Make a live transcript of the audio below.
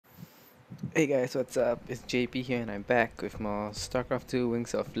Hey guys, what's up? It's JP here, and I'm back with more Starcraft 2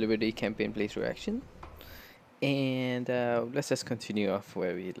 Wings of Liberty campaign playthrough action. And let's just continue off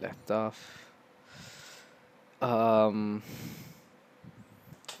where we left off. Um,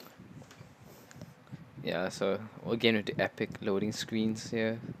 yeah, so again with the epic loading screens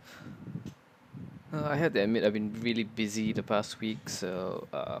here. I have to admit I've been really busy the past week, so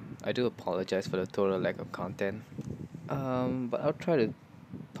I do apologize for the total lack of content. But I'll try to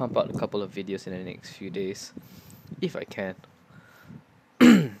pump out a couple of videos in the next few days, if I can.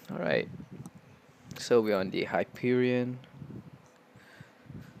 Alright. So we're on the Hyperion.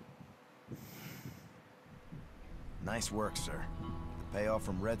 Nice work, sir. The payoff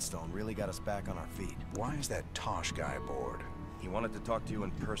from Redstone really got us back on our feet. Why is that Tosh guy aboard? He wanted to talk to you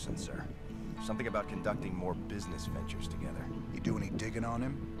in person, sir. Something about conducting more business ventures together. You do any digging on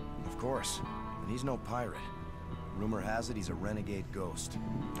him? Of course. And he's no pirate. Rumor has it he's a renegade ghost.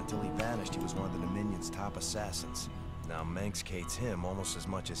 Until he vanished, he was one of the Dominion's top assassins. Now Manx hates him almost as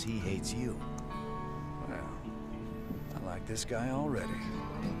much as he hates you. Well, I like this guy already.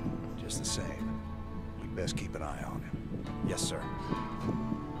 Just the same, we'd best keep an eye on him. Yes, sir.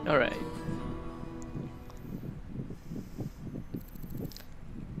 Alright.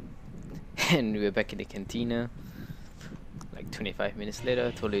 And we're back in the cantina. Like 25 minutes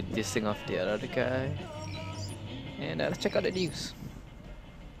later, totally dissing off the other guy. And let's check out the news.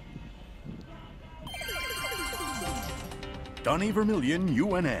 Donnie Vermillion,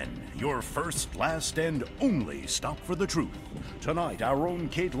 UNN, your first, last, and only stop for the truth. Tonight, our own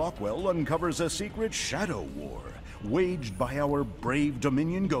Kate Lockwell uncovers a secret shadow war waged by our brave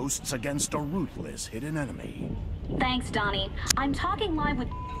Dominion ghosts against a ruthless hidden enemy. Thanks, Donnie. I'm talking live with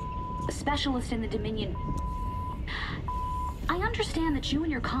a specialist in the Dominion. I understand that you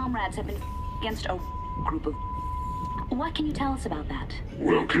and your comrades have been against a group of... What can you tell us about that?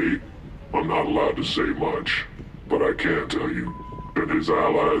 Well, Kate, I'm not allowed to say much, but I can tell you that his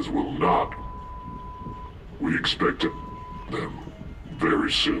allies will not. We expect them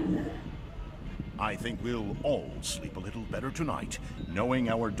very soon. I think we'll all sleep a little better tonight, knowing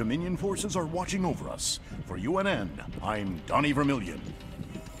our Dominion forces are watching over us. For UNN, I'm Donnie Vermillion.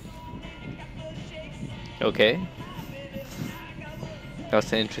 Okay. That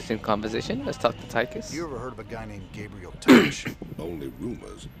was an interesting conversation. Let's talk to Tychus. You ever heard of a guy named Gabriel Tosh? Only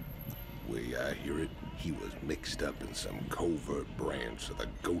rumors. Way I hear it, he was mixed up in some covert branch of the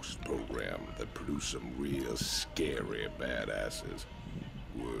Ghost program that produced some real scary badasses.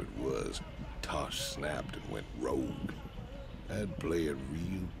 Word was, Tosh snapped and went rogue. I'd play it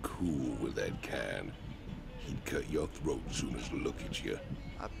real cool with that kind. He'd cut your throat as soon as look at you.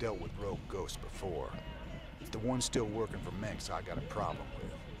 I've dealt with rogue ghosts before. It's the one still working for Menx I got a problem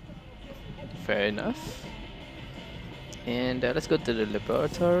with. Fair enough. And let's go to the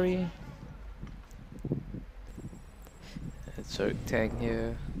laboratory. Zerg tank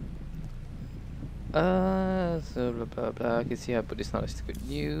here. So blah blah blah. I can see how, but it's not as good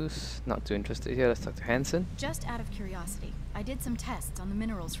news. Not too interested here. Let's talk to Hansen. Just out of curiosity, I did some tests on the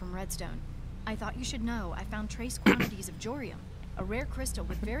minerals from Redstone. I thought you should know I found trace quantities of Jorium, a rare crystal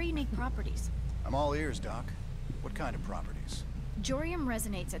with very unique properties. I'm all ears, Doc. What kind of properties? Jorium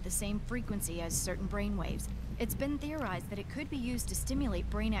resonates at the same frequency as certain brainwaves. It's been theorized that it could be used to stimulate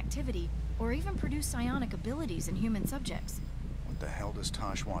brain activity or even produce psionic abilities in human subjects. What the hell does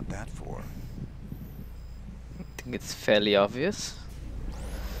Tosh want that for? I think it's fairly obvious.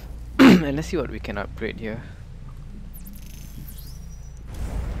 And let's see what we can upgrade here.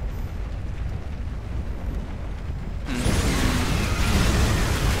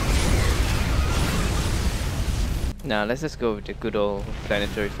 Now let's just go with the good old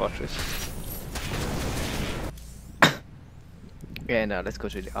planetary fortress. And now let's go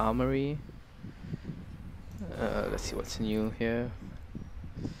to the armory. Let's see what's new here.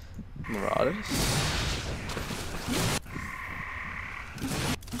 Marauders.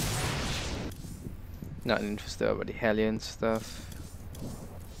 Not interested about the Hellion stuff.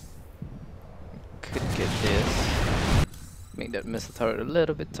 Could get this. Make that missile turret a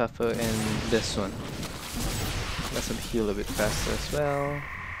little bit tougher, and this one. Let them heal a bit faster as well.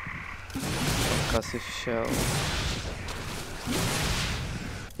 Concussive shell.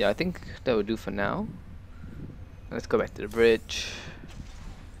 Yeah, I think that would do for now. Let's go back to the bridge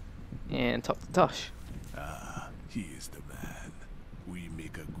and talk to Tosh. Ah, he is the man. We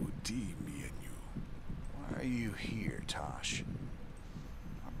make a good team, me and you. Why are you here, Tosh?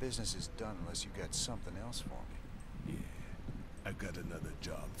 Our business is done unless you got something else for me. Yeah, I got another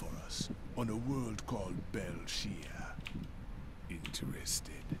job for us on a world called Belshia.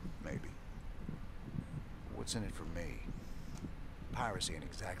 Interested? Maybe. What's in it for me? Piracy ain't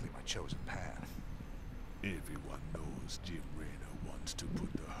exactly my chosen path. Everyone knows Jim Raynor wants to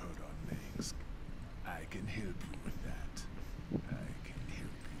put the hurt on Minsk. I can help you with that. I can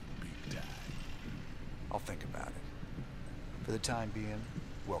help you big time. I'll think about it. For the time being,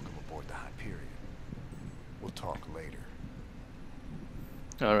 welcome aboard the Hyperion. We'll talk later.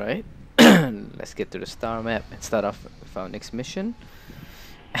 Alright. Let's get to the star map and start off with our next mission.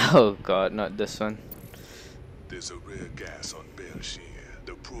 Oh god, not this one. There's a rare gas on Belshir,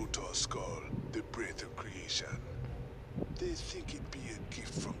 the Protoss skull, the breath of creation. They think it'd be a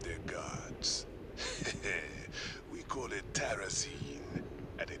gift from their gods. We call it Terrazine,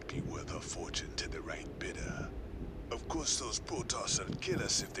 and it'd be worth a fortune to the right bidder. Of course those Protoss will kill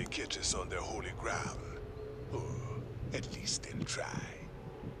us if they catch us on their holy ground. Or at least they'll try.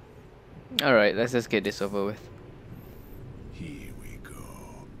 Alright, let's just get this over with. Here we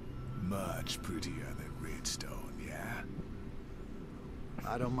go. Much prettier than Redstone, yeah?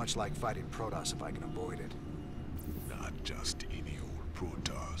 I don't much like fighting Protoss if I can avoid it. Not just any old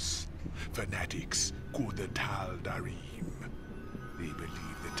Protoss. Fanatics call the Tal Darim. They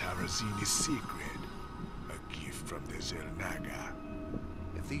believe the Terrazine is sacred, a gift from the Zelnaga.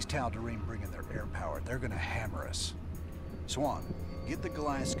 If these Tal'Darim bring in their air power, they're gonna hammer us. Swan, get the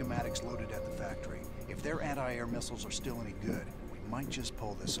Goliath schematics loaded at the factory. If their anti-air missiles are still any good, we might just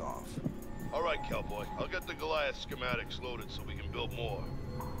pull this off. All right, cowboy. I'll get the Goliath schematics loaded so we can build more.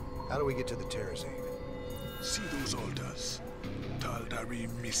 How do we get to the Terrazine? See those altars?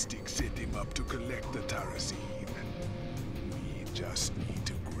 Tal'Darim mystics set them up to collect the Terrazine. We just need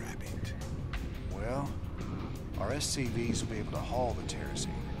to grab it. Well, our SCVs will be able to haul the Terrazine.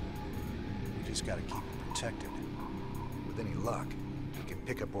 We just gotta keep it protected. With any luck, we can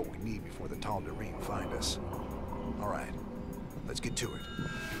pick up what we need before the Tal'Darim find us. All right, let's get to it.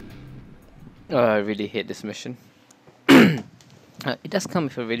 Oh, I really hate this mission. It does come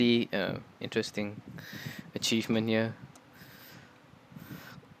with a really interesting achievement here.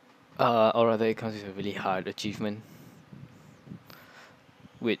 Or rather, it comes with a really hard achievement,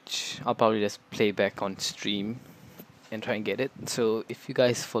 which I'll probably just play back on stream and try and get it. So if you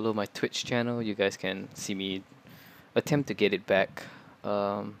guys follow my Twitch channel, you guys can see me attempt to get it back.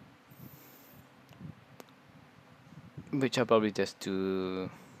 Which I'll probably just do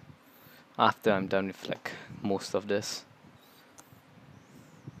after I'm done with like most of this.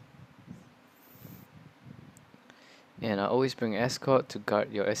 And I always bring escort to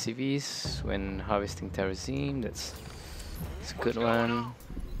guard your SCVs when harvesting Terrazine. That's a good one.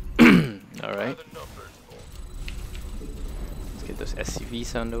 Alright. Let's get those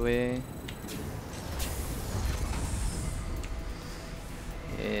SCVs on the way.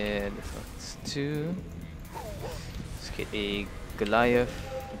 And this one's 2. Let's get a Goliath.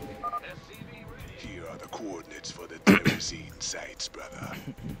 Here are the coordinates for the Terrazine sites, brother.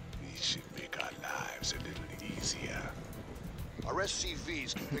 These should make our lives a little easier. Our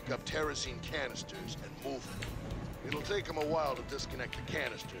SCVs can pick up Terrazine canisters and move them. It'll take them a while to disconnect the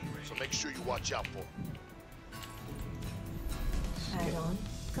canister, so make sure you watch out for them. Add-on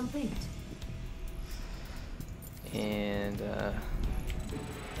complete. And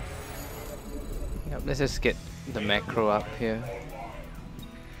yep, let's just get the macro up here.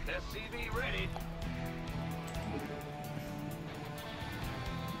 SCV ready.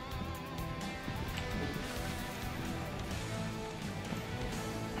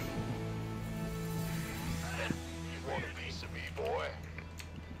 You want a piece of me, boy?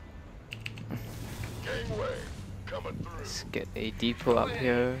 Gangway coming through. Let's get a depot up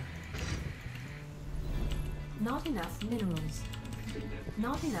here. Not enough minerals.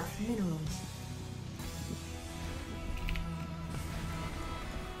 Not enough minerals.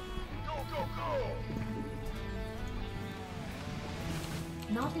 Go, go, go!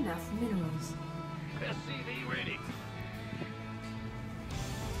 Not enough minerals. SCV ready.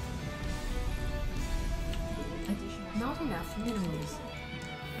 Not enough minerals.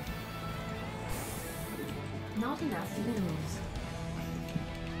 Not enough minerals.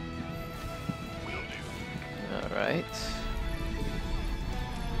 Alright.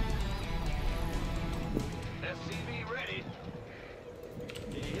 SCV ready.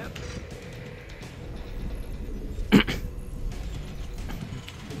 Yep.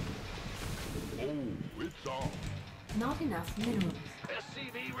 Oh, it's on. Not enough minerals.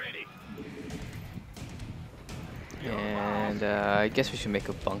 SCV ready. And I guess we should make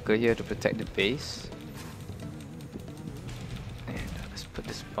a bunker here to protect the base. And let's put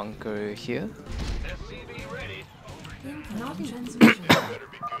this bunker here. SCV ready. Not transmission.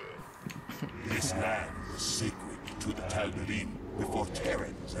 This land was sacred to the Tal'Darim before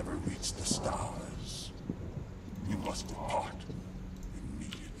Terrans ever reached the stars. We must depart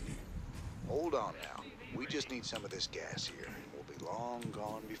Hold on now. We just need some of this gas here. We'll be long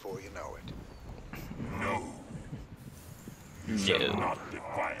gone before you know it. No. You shall not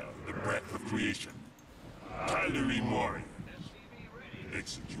defile the breath of creation. Tylerine warriors,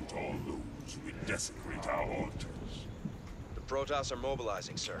 execute all those who would desecrate our altars. The Protoss are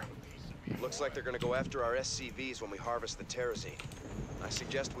mobilizing, sir. Looks like they're gonna go after our SCVs when we harvest the terrazine. I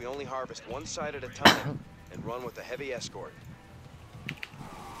suggest we only harvest one side at a time and run with a heavy escort.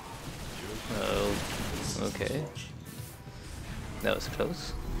 Oh, okay. That was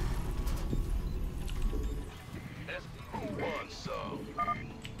close.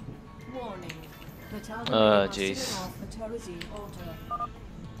 Warning. The Tal'Darim are jeez. sealing off the terrazine altar.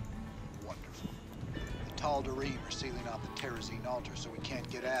 Wonderful. The Tal'Darim are sealing off the terrazine altar so we can't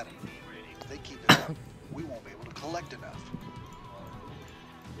get at them. If they keep it up, we won't be able to collect enough.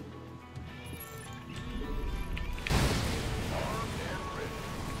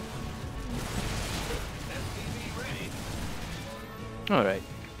 Alright.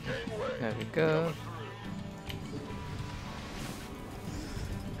 There we go.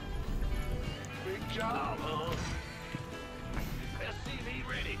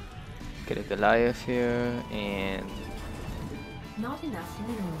 Get a Goliath here and Not enough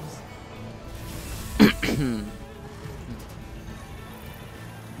minerals.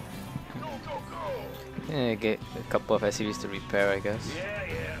 yeah, get a couple of SCVs to repair, I guess.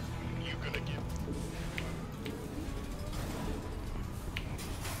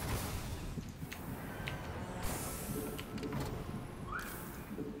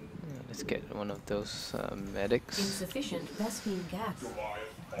 Let's get one of those medics. Insufficient Vespine gas.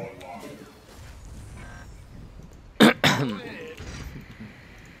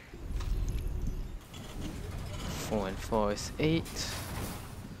 4 and 4 is 8.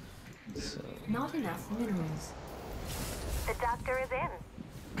 So Not enough minerals. The doctor is in.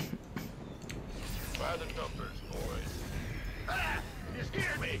 By the numbers, boys. Ah! You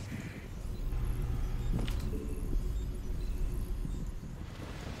scared me!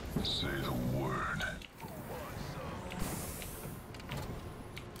 Say the word.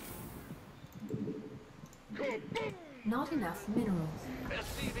 Not enough minerals.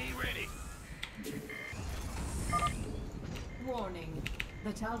 SCV ready. Warning.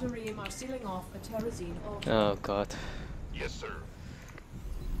 The Tal'Darim are sealing off the terrazine altar. oh god. Yes, sir.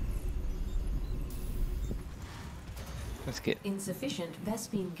 Let's get Insufficient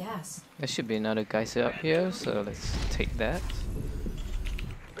Vespine gas. there should be another geyser up here, so let's take that.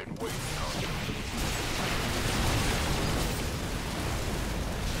 Been waiting on you.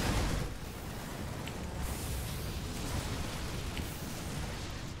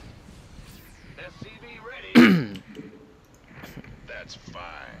 SCV ready. That's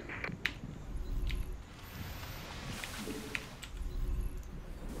fine.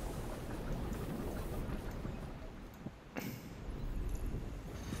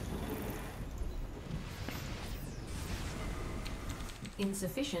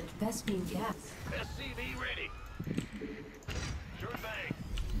 Insufficient Vespine gas. SCV ready. Sure thing.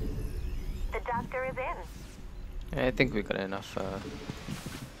 The doctor is in. I think we got enough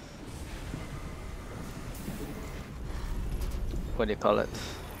what do you call it?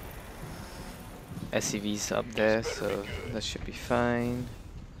 SCVs up there, so that should be fine.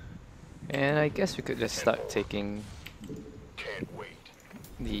 And I guess we could just start taking Can't wait.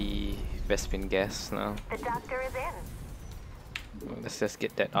 the Vespine gas now. The doctor is in. Let's just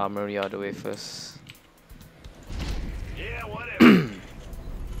get that armory out of the way first. Yeah, whatever.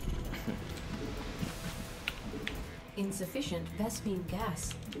 Insufficient Vespine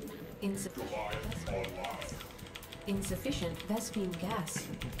gas. Insufficient Vespine gas.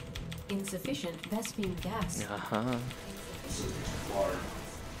 Insufficient Vespine gas. Uh-huh.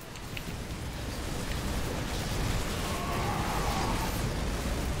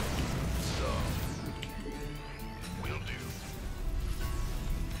 Will do.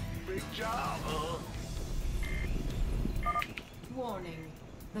 Big job, huh? Warning.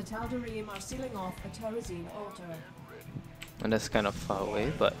 The Tal'Darim are sealing off the terrazine altar. And that's kind of far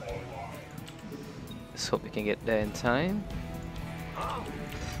away, but let's hope we can get there in time.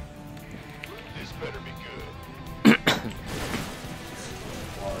 This better be good.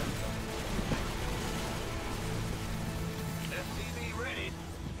 SCV ready.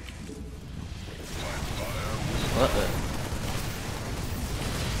 Uh-oh.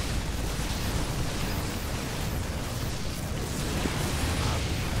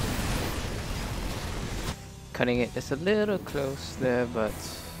 Cutting it just a little close there, but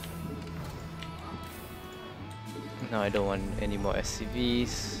no, I don't want any more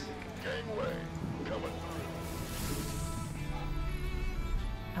SCVs. Gangway coming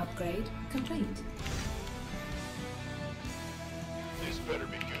Upgrade complete. This better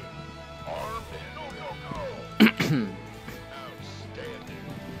be good. Armed and go. Outstanding.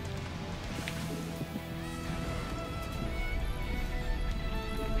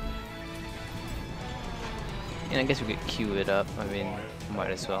 And I guess we could queue it up. I mean, might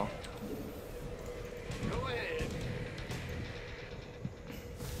as well. Go ahead.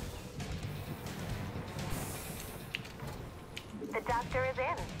 The doctor is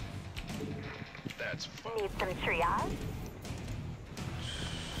in. That's fun. Need some triage?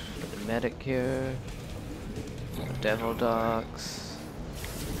 Got the medic here. Devil dogs.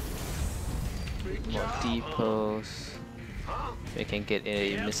 More depots. We can get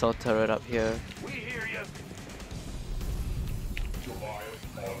a missile turret up here. We hear you.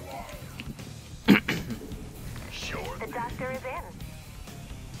 Sure. The doctor is in.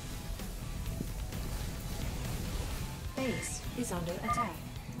 Base is under attack.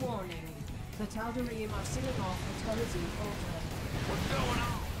 Warning. The Tal'Darim are sealing off the Terrazine altar. What's going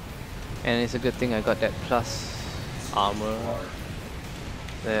on? And it's a good thing I got that plus armor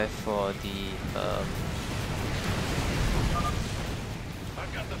there for the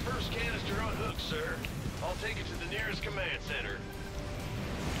I've got the first canister on hook, sir. I'll take it to the nearest command center.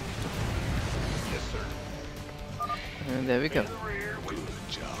 Yes, sir. and there we go. In the rear with Good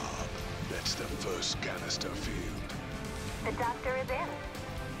job. That's the first canister field. The doctor is in.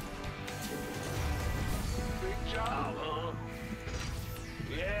 big job, huh?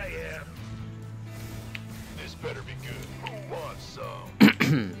 Yeah, yeah. This better be good. Who wants some?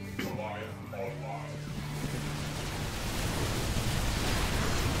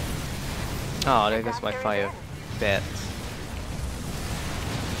 Oh, there goes my fire bat.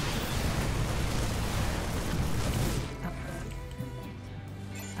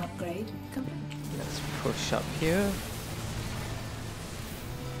 Upgrade complete. Let's push up here.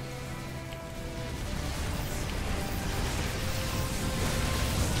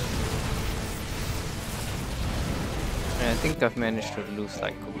 And I think I've managed to lose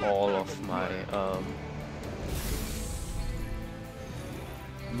like all of my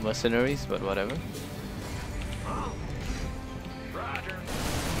mercenaries, but whatever. Roger.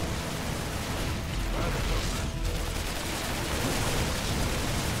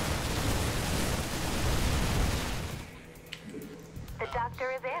 The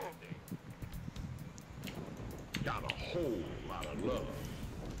doctor is in. Got a whole lot of love.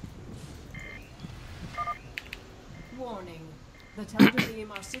 Warning. The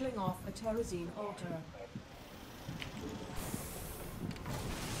Tal'Darim are sealing off a Terrazine altar.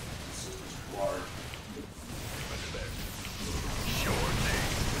 Sure thing.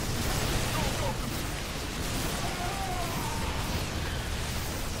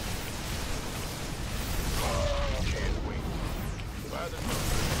 Can't wait. By the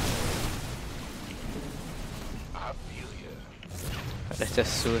I feel ya. Let's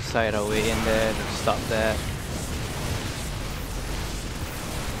just suicide our way in there to stop that.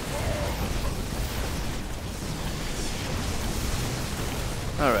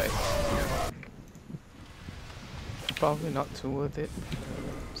 Alright. Probably not too worth it.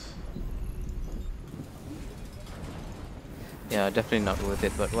 Yeah, definitely not worth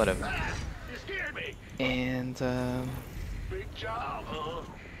it, but whatever. You scared me. And Big job, huh?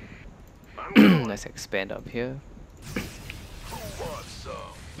 I'm going. let's expand up here. Who wants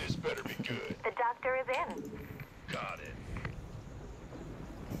some? This better be good. The doctor is in. Got it.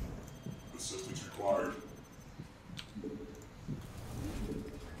 Assistance required.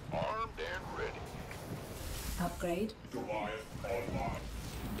 Armed and ready. Upgrade. Goliath online.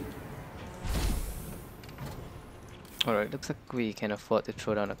 Alright, looks like we can afford to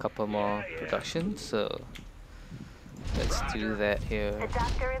throw down a couple more productions, so let's do that here. The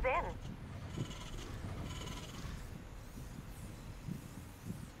doctor is in.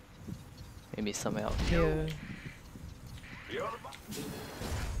 Maybe some out here.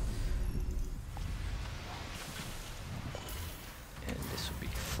 And this would be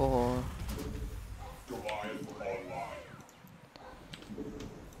 4. Goliath online.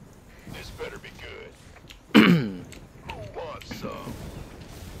 This better be good. Who wants some?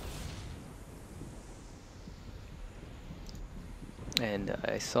 And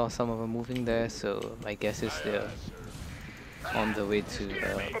I saw some of them moving there, so my guess is they're on the way to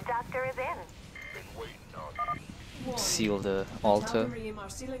The doctor is in. Been waiting on you. Warning. seal the The altar. Tal'Darim are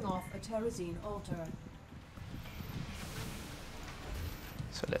sealing off a Terrazine altar.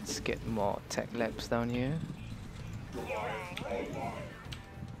 So let's get more tech labs down here. Goliath online.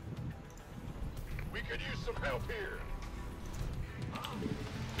 We could use some help here.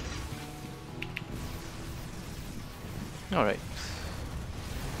 Alright.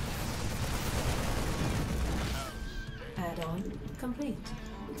 Add-on complete.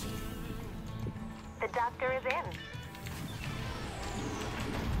 The doctor is in.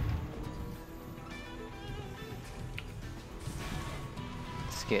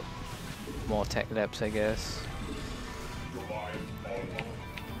 Let's get more tech labs, I guess.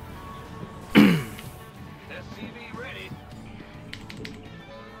 SCV ready.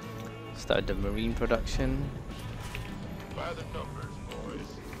 Start the marine production. By the numbers,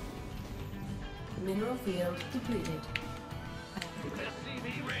 boys. Mineral field depleted.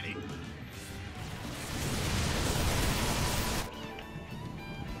 SCV ready.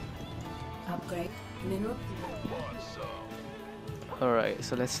 Upgrade. Mineral Alright,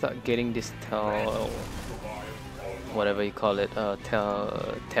 so let's start getting this whatever you call it,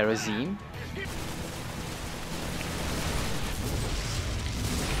 terrazine.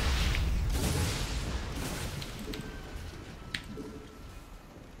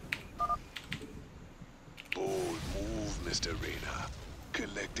 Bold move, Mr. Reyna.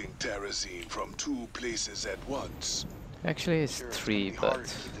 Collecting terrazine from 2 places at once. Actually, it's 3, but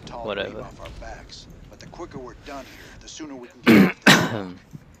whatever. Off our backs. But the quicker we're done here, the sooner we can get off this.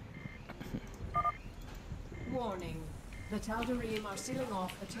 warning. The Tal'Darim are sealing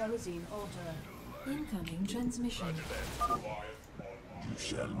off the terrazine altar. Incoming transmission. You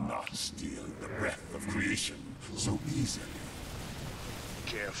shall not steal the breath of creation so easily.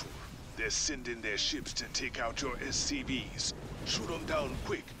 Careful. They're sending their ships to take out your SCVs. Shoot them down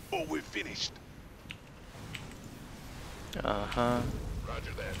quick, or we're finished. Uh-huh.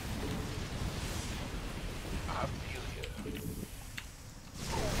 Roger that. I feel you.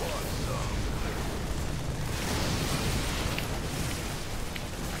 Who wants some?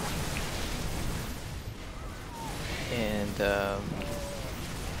 And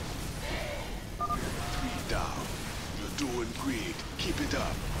Down. You're doing great. Keep it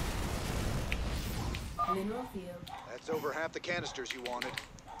up. Mineral field. That's over half the canisters you wanted.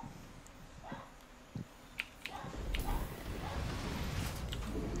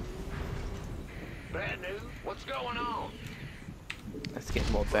 Bad news? What's going on? let's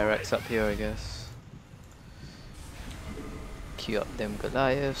get more barracks up here, I guess. Queue up them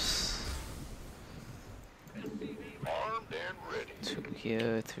Goliaths. Armed and ready. 2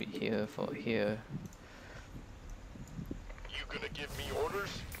 here, 3 here, 4 here. You gonna give me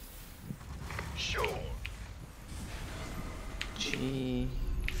orders? Sure. G4.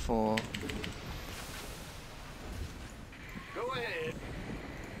 Go ahead.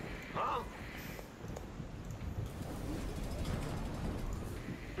 Huh?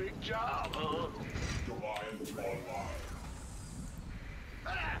 Big job, huh? Goliath online.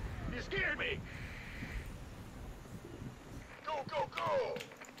 Ah! You scared me! Go, go, go!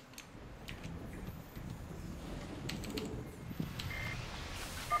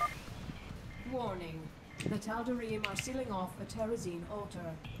 Warning. The Tal'Darim are sealing off the terrazine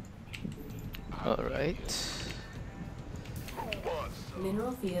altar. Alright. Who wants some?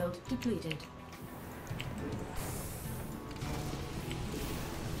 Mineral field depleted.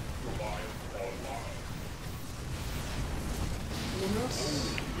 Mineral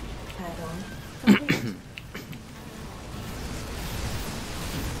field. Add-on complete.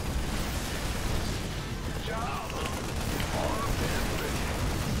 Job! Armed and ready.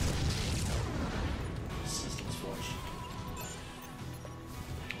 Systems function.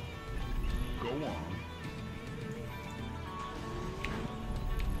 Go on.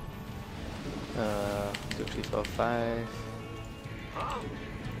 2, 3, 4, 5. Huh?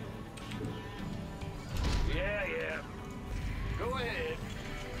 Yeah, yeah. Go ahead.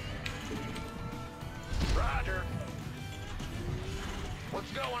 Roger.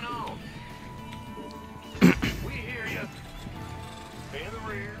 What's going on? We hear you. In the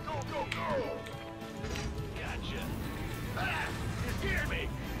rear. Go, go, go. Gotcha. Ah! You scared me.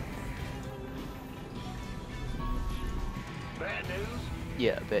 Bad news?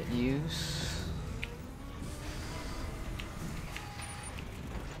 Yeah, bad news.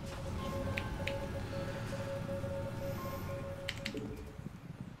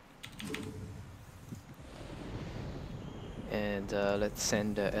 And let's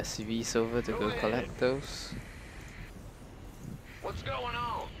send the SCVs over to go collect those. What's going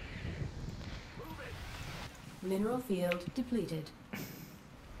on? Mineral field depleted.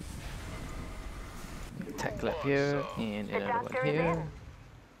 Tech lab here and another one here.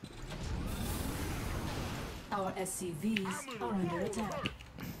 Our SCVs are under attack.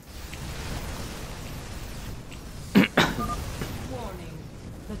 Warning.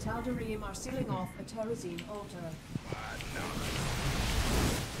 The Tal'Darim are sealing off a terrazine altar.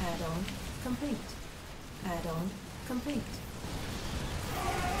 Add-on complete. Add-on complete.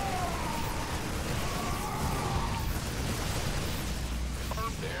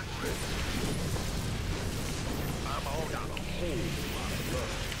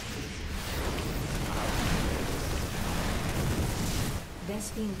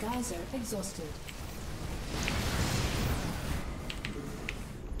 Vespine geyser exhausted.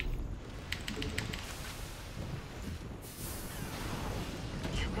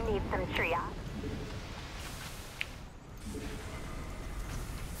 Need some triage?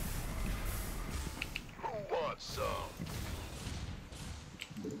 Who wants some?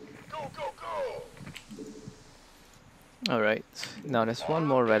 Go, go, go! Alright, now there's one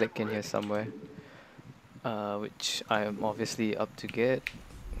more relic in here somewhere, which I am obviously up to get.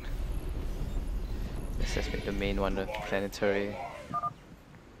 Let's just make the main one the planetary.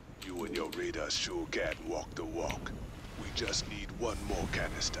 You and your radar sure can walk the walk. We just need one more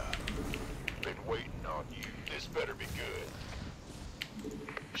canister. Been waiting on you. This better be good.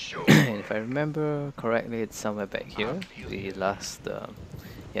 Sure. And if I remember correctly, it's somewhere back here. The last,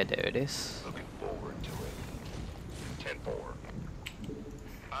 yeah, there it is. Looking forward to it. 10-4.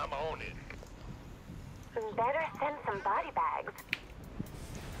 I'm on it. Better send some body bags.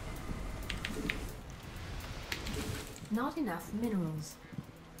 Not enough minerals.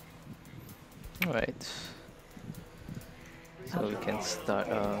 Alright. So we can start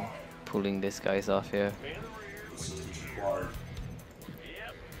pulling these guys off here.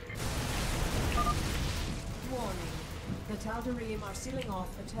 Warning. The Tal'Darim are sealing off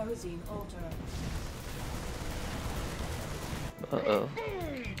a terrazine altar. Uh-oh.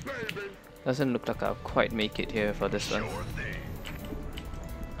 Doesn't look like I'll quite make it here for this one. Sure thing.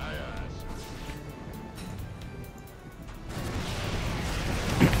 Aye, aye,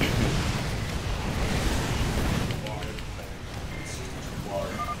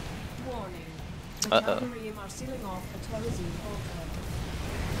 Warning. The Uh-oh. Tal'Darim are sealing off a terrazine altar.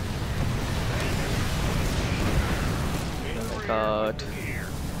 Oh my god.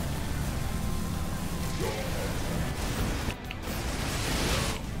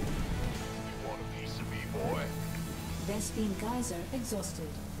 want a piece of me, boy? Vespine geyser exhausted.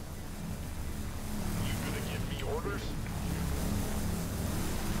 You gonna give me orders?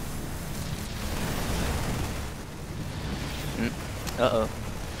 Uh-oh.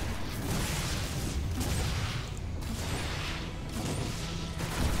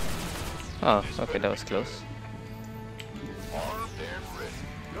 Oh, okay, that was close. Armed and ready.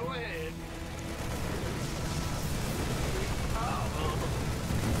 Go ahead.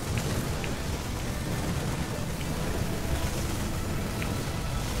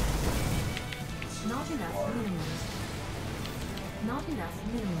 Not enough minerals. Not enough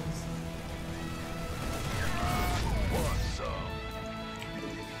minerals. Want some?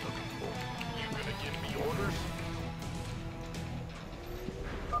 Looking for. You gonna give me orders?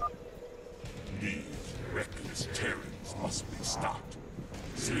 These reckless Terrans must be stopped.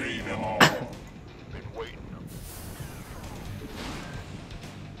 Slay them all. Been waiting.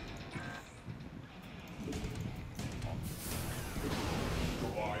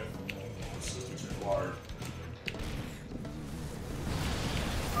 Goliath, assistance required.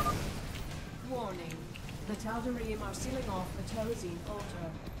 Warning. The Tal'Darim are sealing off a terrazine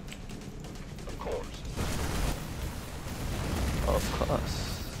altar. Of course. Of course.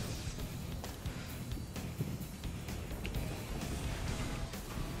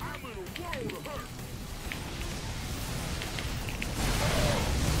 I'm in a world of hurt.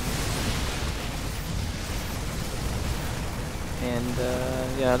 And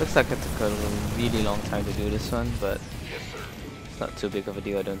yeah, looks like it took a really long time to do this one, but Yes, sir. it's not too big of a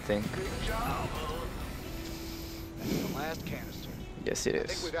deal, I don't think. Good job. That's the last canister. Yes, it I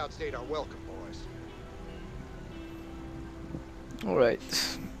think is. we've outstayed our welcome, boys.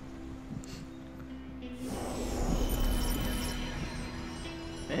 Alright.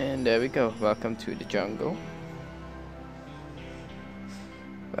 And there we go. Welcome to the jungle.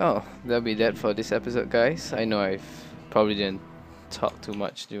 Well, that'll be that for this episode, guys. I know I've probably didn't talk too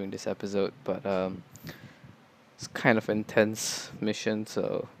much during this episode, but it's kind of intense mission,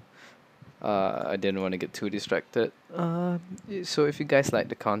 so I didn't want to get too distracted. So if you guys like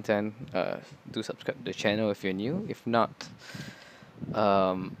the content, do subscribe to the channel if you're new. If not,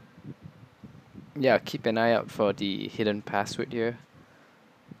 yeah, keep an eye out for the hidden password here.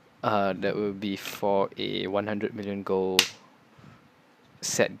 That will be for a 100 million gold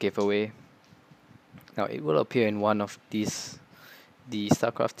set giveaway. Now it will appear in one of the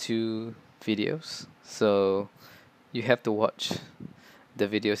Starcraft 2 videos, so you have to watch the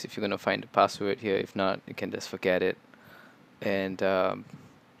videos if you're gonna find the password here. If not, you can just forget it. And yeah,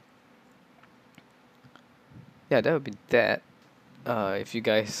 that would be that. If you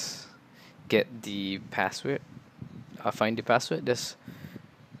guys get the password, find the password, just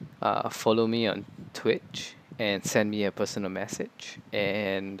follow me on Twitch and send me a personal message,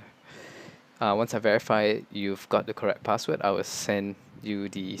 and once I verify you've got the correct password, I will send you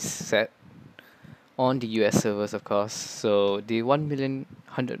the set on the US servers, of course. So the 1 million,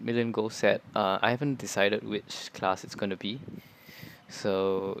 100 million gold set, I haven't decided which class it's gonna be.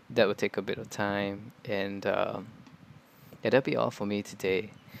 So that will take a bit of time, and yeah, that'll be all for me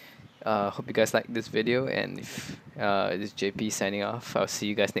today. Hope you guys like this video, and if this is JP signing off. I'll see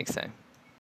you guys next time.